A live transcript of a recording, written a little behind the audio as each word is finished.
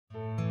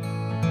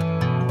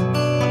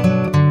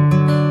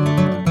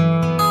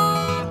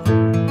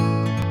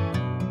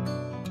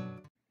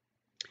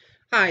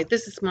Hi,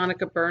 this is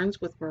Monica Burns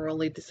with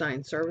Maroli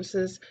Design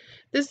Services.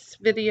 This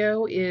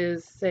video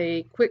is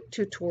a quick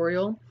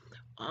tutorial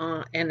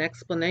and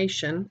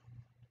explanation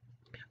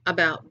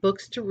about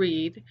books to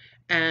read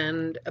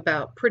and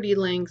about pretty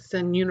links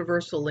and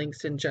universal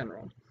links in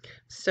general.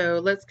 So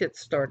let's get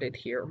started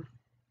here.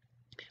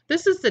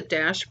 This is the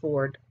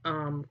dashboard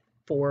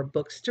for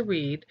Books to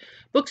Read.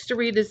 Books to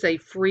Read is a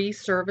free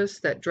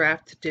service that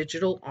Draft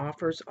Digital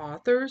offers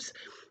authors.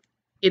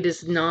 It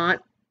is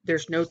not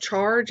There's no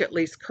charge, at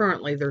least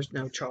currently there's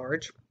no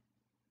charge.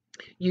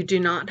 You do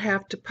not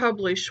have to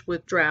publish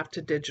with Draft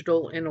to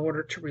Digital in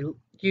order to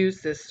use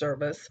this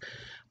service.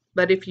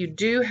 But if you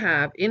do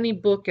have any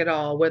book at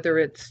all, whether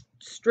it's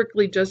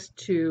strictly just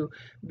to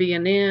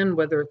B&N,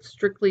 whether it's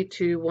strictly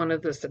to one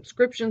of the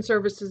subscription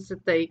services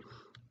that they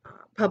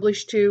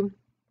publish to,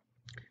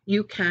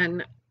 you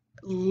can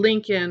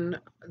link in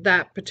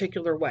that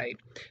particular way.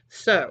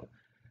 So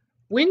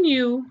when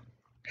you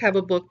have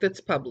a book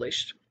that's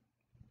published,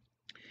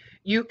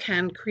 you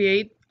can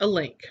create a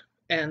link,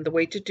 and the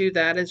way to do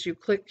that is you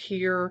click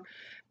here,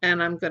 and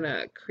I'm going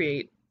to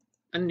create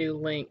a new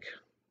link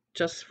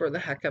just for the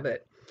heck of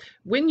it.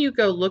 When you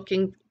go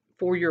looking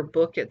for your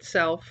book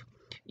itself,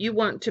 you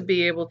want to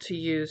be able to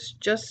use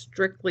just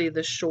strictly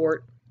the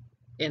short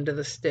end of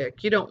the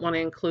stick. You don't want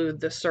to include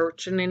the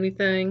search and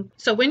anything.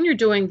 So when you're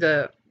doing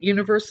the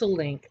universal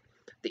link,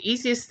 the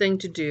easiest thing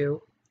to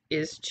do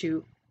is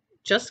to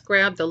just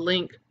grab the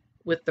link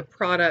with the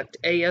product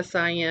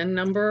ASIN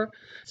number.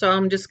 So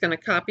I'm just going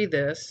to copy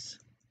this,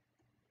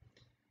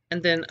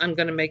 and then I'm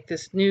going to make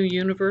this new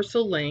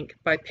universal link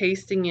by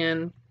pasting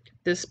in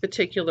this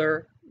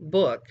particular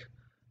book,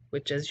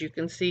 which, as you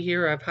can see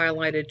here, I've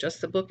highlighted just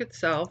the book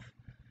itself,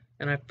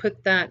 and I've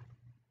put that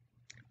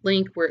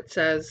link where it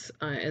says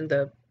in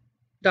the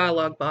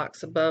dialog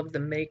box above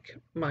the Make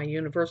My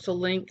Universal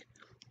link,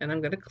 and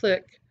I'm going to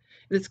click.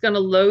 It's going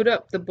to load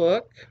up the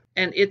book,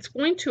 and it's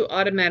going to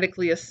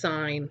automatically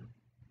assign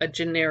a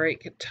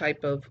generic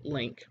type of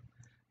link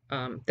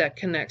that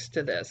connects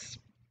to this,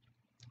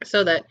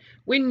 so that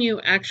when you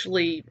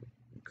actually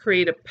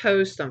create a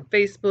post on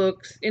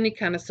Facebook, any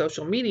kind of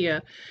social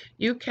media,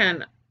 you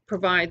can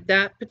provide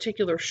that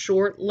particular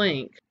short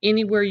link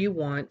anywhere you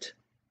want,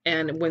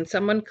 and when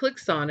someone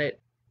clicks on it,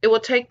 it will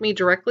take me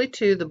directly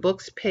to the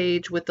books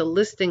page with a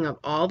listing of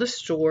all the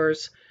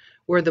stores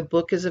where the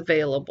book is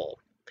available.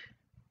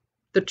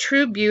 The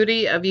true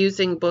beauty of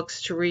using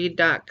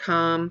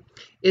Books2Read.com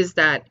is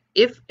that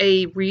if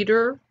a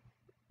reader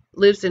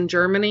lives in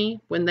Germany,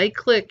 when they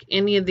click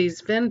any of these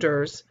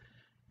vendors,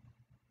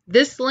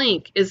 this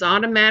link is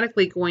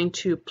automatically going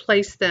to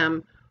place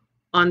them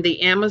on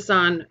the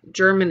Amazon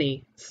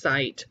Germany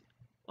site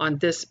on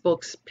this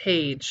book's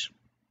page.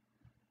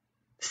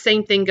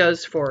 Same thing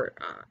goes for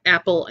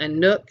Apple and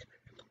Nook.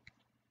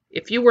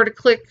 If you were to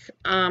click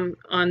on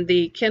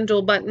the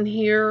Kindle button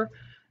here,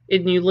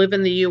 and you live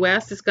in the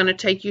US, it's going to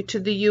take you to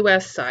the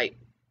US site.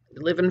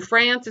 You live in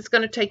France, it's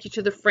going to take you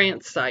to the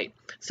France site.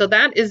 So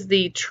that is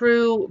the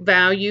true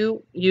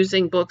value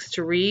using Books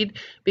to Read,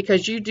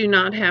 because you do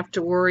not have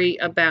to worry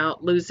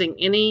about losing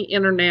any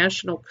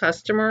international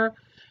customer.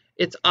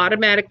 It's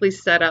automatically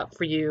set up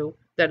for you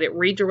that it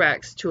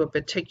redirects to a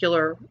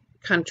particular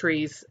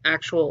country's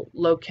actual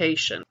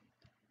location.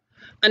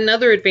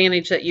 Another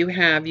advantage that you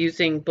have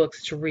using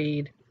Books to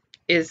Read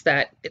is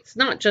that it's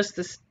not just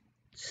the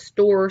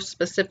store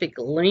specific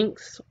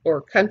links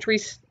or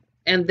countries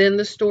and then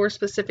the store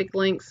specific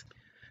links.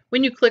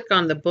 When you click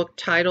on the book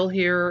title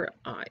here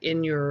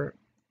in your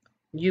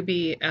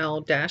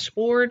UBL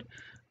dashboard,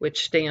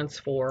 which stands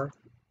for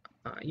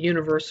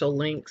universal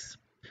links.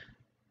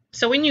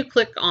 So when you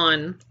click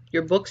on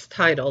your book's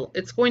title,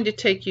 it's going to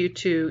take you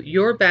to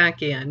your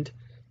back end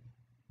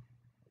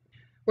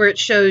where it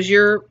shows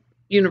your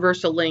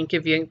universal link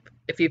if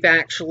you've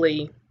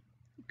actually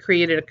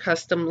created a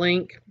custom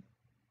link.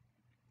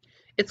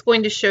 It's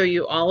going to show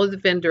you all of the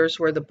vendors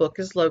where the book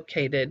is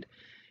located.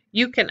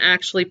 You can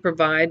actually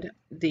provide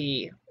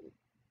the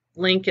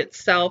link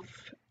itself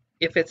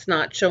if it's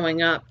not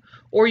showing up,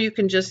 or you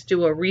can just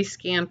do a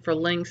rescan for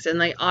links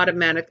and they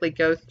automatically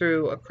go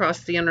through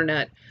across the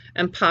internet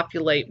and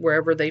populate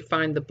wherever they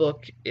find the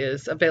book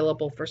is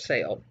available for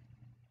sale.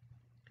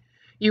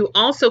 You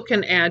also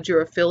can add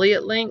your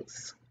affiliate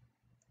links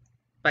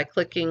by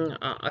clicking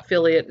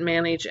Affiliate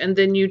Manage, and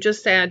then you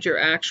just add your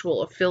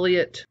actual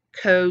affiliate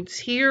codes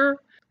here,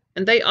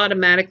 and they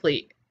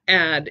automatically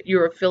add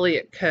your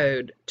affiliate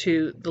code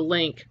to the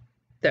link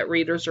that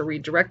readers are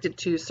redirected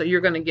to, so you're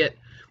going to get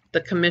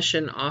the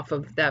commission off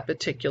of that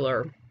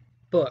particular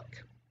book.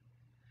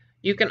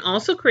 You can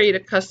also create a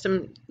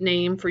custom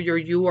name for your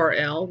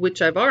URL,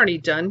 which I've already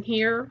done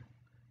here.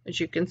 As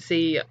you can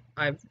see,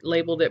 I've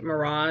labeled it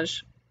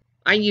Mirage.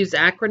 I use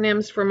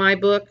acronyms for my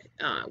book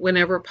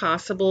whenever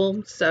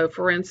possible. So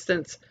for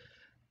instance,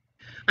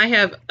 I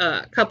have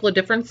a couple of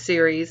different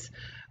series.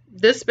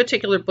 This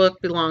particular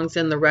book belongs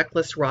in the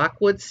Reckless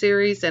Rockwood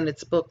series, and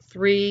it's book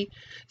 3.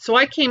 So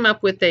I came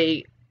up with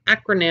a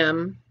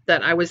acronym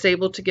that I was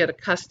able to get a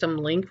custom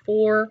link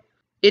for.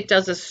 It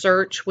does a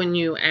search when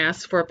you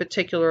ask for a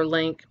particular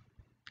link.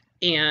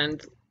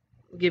 and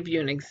give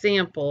you an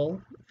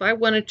example. If I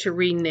wanted to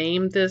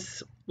rename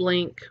this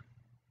link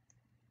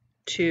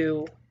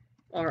to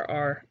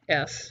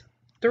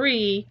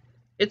RRS3,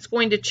 it's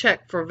going to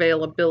check for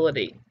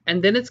availability,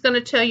 and then it's going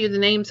to tell you the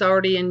name's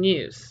already in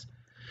use.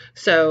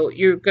 So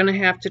you're going to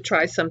have to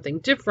try something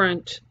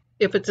different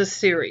if it's a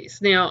series.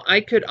 Now,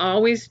 I could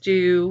always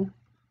do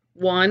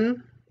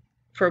one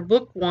for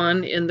book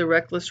 1 in the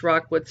Reckless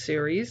Rockwood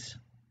series,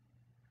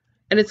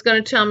 and it's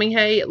going to tell me,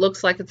 hey, it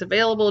looks like it's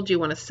available. Do you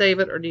want to save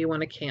it or do you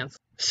want to cancel?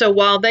 So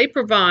while they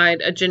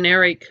provide a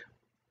generic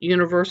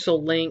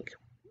universal link,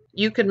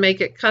 you can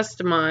make it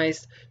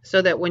customized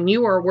so that when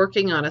you are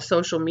working on a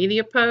social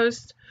media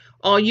post,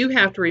 all you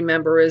have to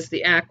remember is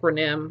the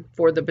acronym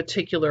for the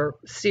particular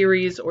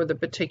series or the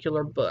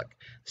particular book.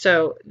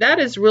 So that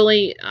is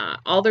really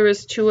all there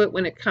is to it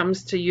when it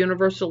comes to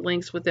universal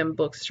links within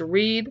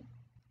Books2Read.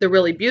 The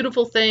really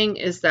beautiful thing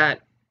is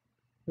that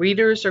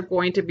readers are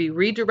going to be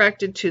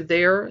redirected to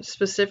their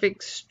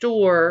specific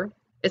store.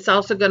 It's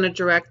also going to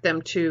direct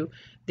them to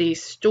the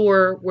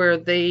store where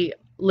they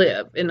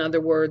live. In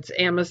other words,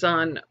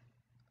 Amazon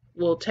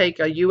will take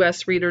a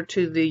US reader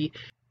to the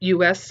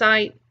US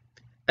site.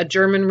 A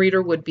German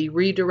reader would be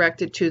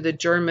redirected to the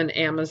German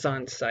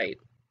Amazon site.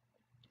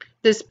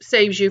 This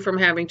saves you from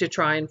having to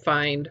try and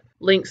find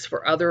links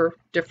for other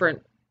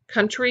different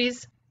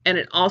countries, and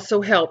it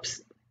also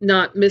helps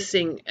not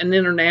missing an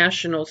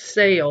international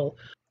sale.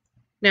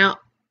 Now,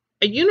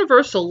 a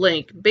universal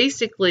link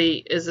basically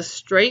is a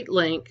straight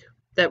link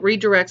that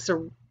redirects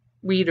a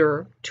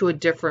reader to a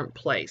different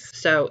place.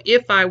 So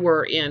if I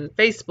were in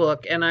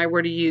Facebook and I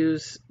were to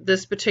use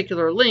this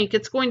particular link,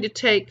 it's going to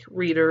take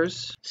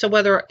readers. So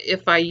whether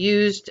if I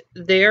used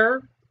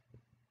their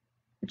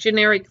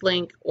generic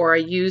link or I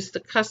used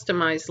the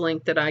customized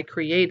link that I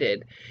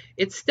created,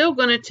 it's still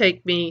going to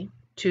take me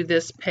to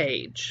this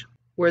page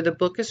where the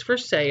book is for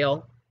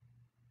sale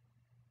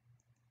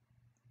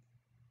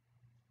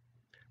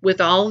with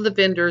all of the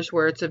vendors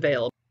where it's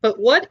available. But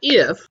what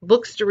if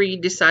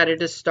Books2Read decided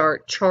to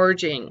start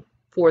charging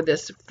for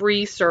this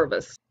free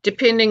service?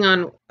 Depending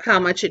on how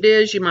much it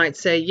is, you might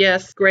say,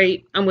 yes,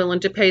 great, I'm willing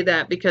to pay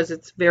that because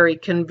it's very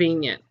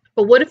convenient.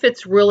 But what if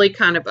it's really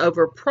kind of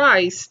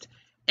overpriced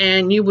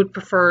and you would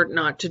prefer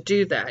not to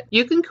do that?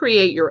 You can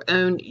create your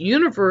own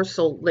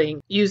universal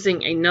link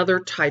using another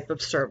type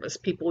of service.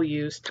 People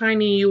use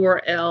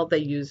tinyURL, they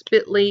use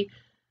Bitly.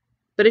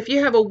 But if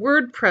you have a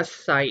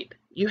WordPress site,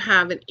 you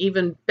have an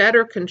even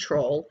better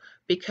control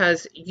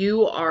because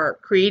you are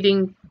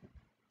creating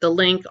the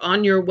link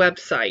on your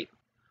website.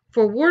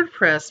 For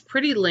WordPress,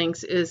 Pretty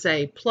Links is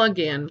a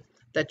plugin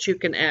that you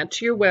can add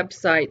to your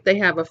website. They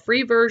have a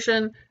free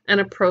version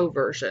and a pro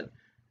version.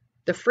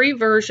 The free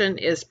version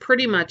is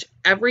pretty much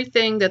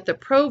everything that the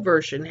pro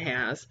version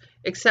has,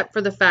 except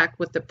for the fact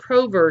with the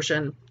pro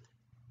version,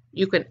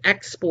 you can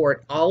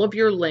export all of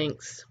your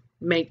links,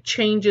 make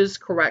changes,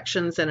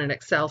 corrections in an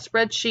Excel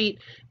spreadsheet,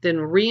 then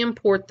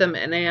re-import them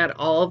and add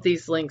all of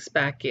these links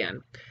back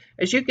in.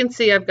 As you can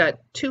see, I've got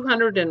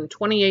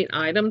 228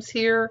 items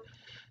here.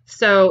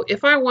 So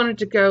if I wanted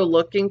to go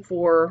looking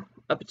for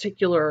a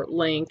particular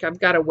link, I've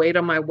got to wait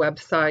on my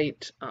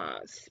website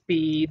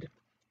speed.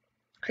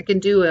 I can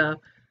do a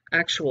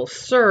actual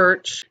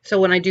search. So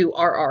when I do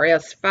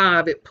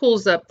RRS5, it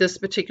pulls up this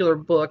particular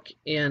book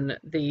in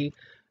the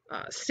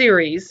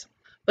series.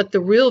 But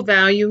the real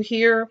value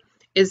here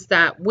is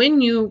that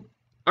when you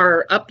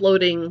are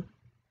uploading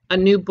a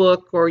new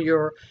book or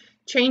you're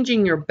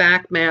changing your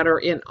back matter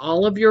in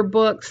all of your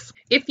books,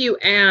 if you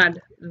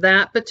add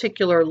that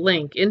particular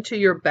link into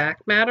your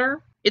back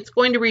matter, it's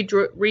going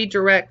to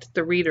redirect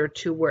the reader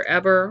to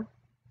wherever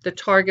the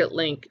target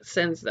link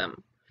sends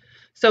them.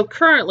 So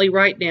currently,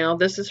 right now,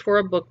 this is for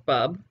a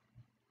BookBub.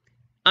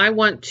 I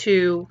want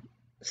to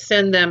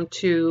send them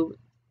to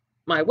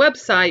my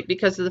website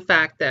because of the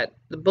fact that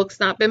the book's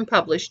not been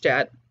published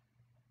yet.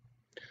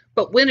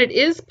 But when it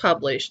is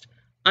published,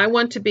 I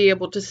want to be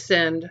able to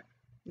send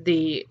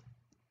the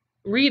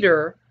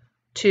reader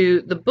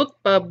to the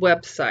BookBub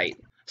website.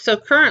 So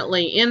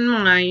currently in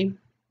my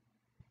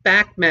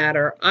back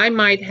matter, I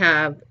might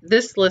have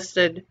this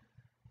listed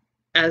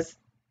as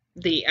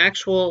the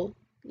actual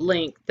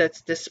link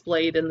that's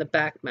displayed in the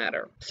back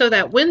matter. So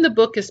that when the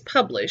book is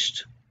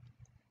published,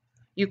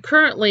 you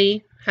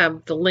currently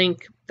have the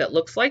link that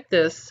looks like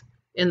this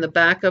in the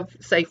back of,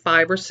 say,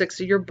 5 or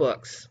 6 of your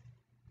books.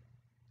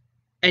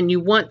 And you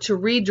want to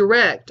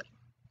redirect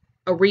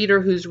a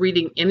reader who's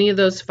reading any of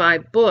those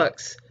 5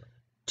 books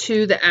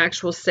to the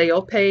actual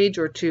sale page,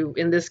 or to,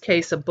 in this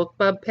case, a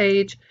BookBub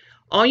page.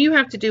 All you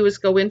have to do is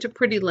go into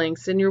Pretty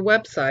Links in your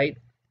website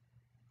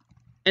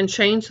and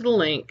change the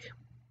link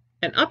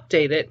and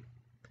update it.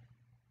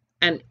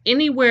 And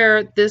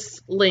anywhere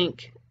this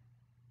link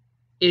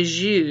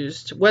is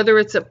used, whether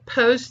it's a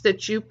post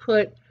that you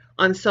put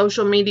on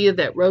social media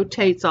that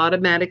rotates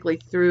automatically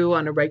through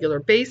on a regular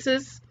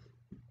basis,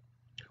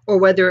 or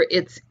whether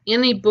it's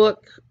any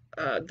book,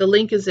 the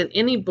link is in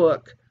any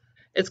book,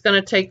 it's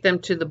going to take them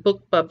to the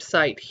BookBub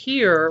site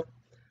here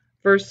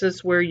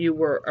versus where you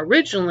were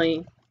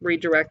originally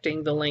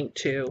redirecting the link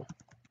to.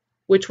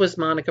 which was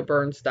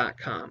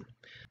monicaburns.com.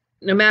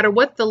 No matter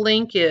what the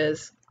link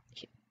is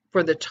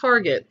for the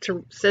target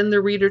to send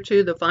the reader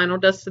to, the final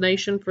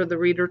destination for the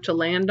reader to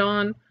land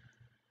on,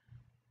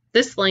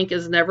 this link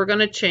is never going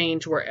to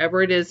change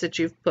wherever it is that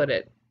you've put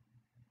it.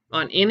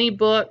 On any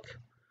book,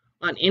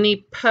 on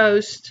any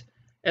post,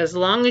 as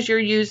long as you're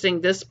using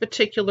this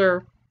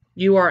particular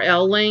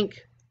URL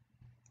link,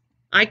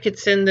 I could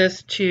send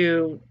this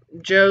to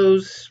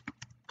Joe's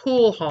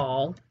pool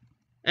hall,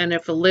 and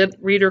if a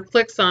reader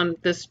clicks on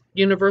this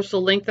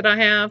universal link that I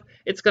have,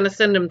 it's going to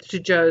send them to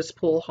Joe's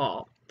pool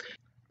hall.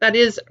 That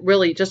is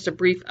really just a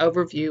brief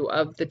overview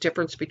of the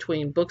difference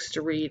between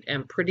Books2Read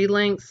and Pretty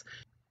Links.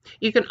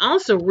 You can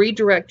also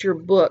redirect your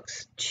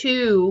books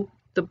to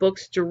the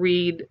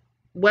Books2Read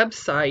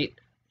website.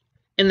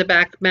 In the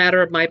back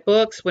matter of my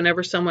books,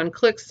 whenever someone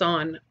clicks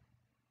on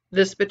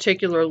this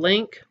particular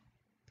link,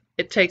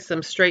 it takes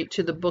them straight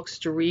to the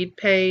Books2Read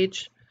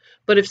page.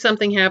 But if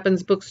something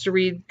happens,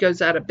 Books2Read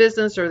goes out of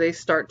business, or they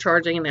start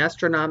charging an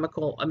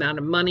astronomical amount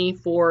of money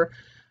for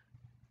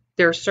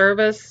their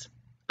service,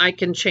 I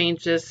can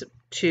change this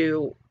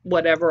to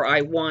whatever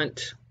I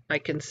want. I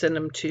can send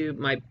them to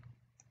my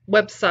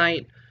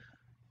website.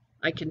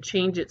 I can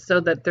change it so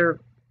that they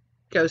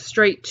go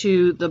straight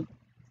to the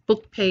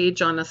book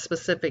page on a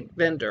specific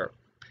vendor.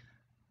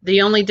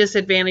 The only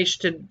disadvantage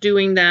to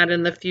doing that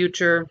in the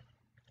future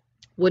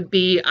would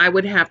be I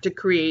would have to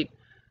create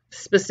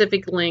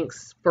specific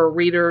links for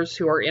readers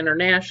who are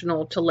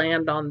international to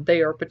land on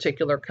their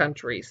particular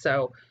country.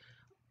 So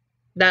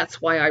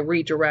that's why I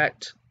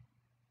redirect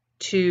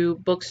to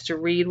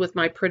Books2Read with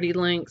my pretty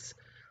links,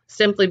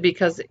 simply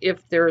because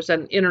if there's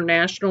an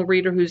international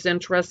reader who's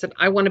interested,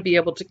 I want to be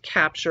able to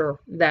capture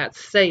that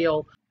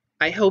sale.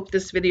 I hope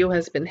this video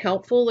has been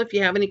helpful. If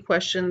you have any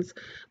questions,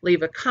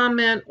 leave a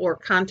comment or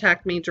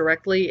contact me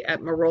directly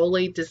at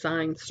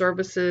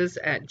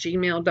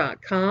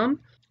marolidesignservices@gmail.com,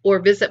 or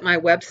visit my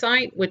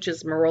website, which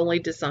is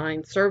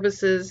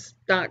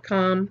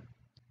marolidesignservices.com,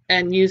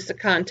 and use the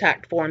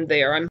contact form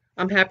there.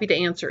 I'm happy to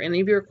answer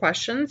any of your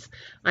questions.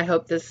 I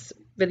hope this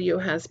video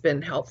has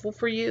been helpful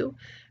for you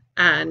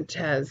and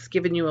has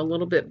given you a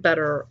little bit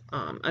better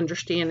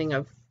understanding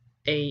of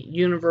a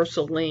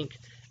universal link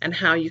and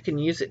how you can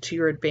use it to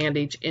your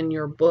advantage in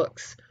your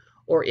books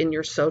or in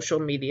your social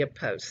media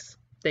posts.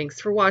 Thanks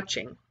for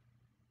watching.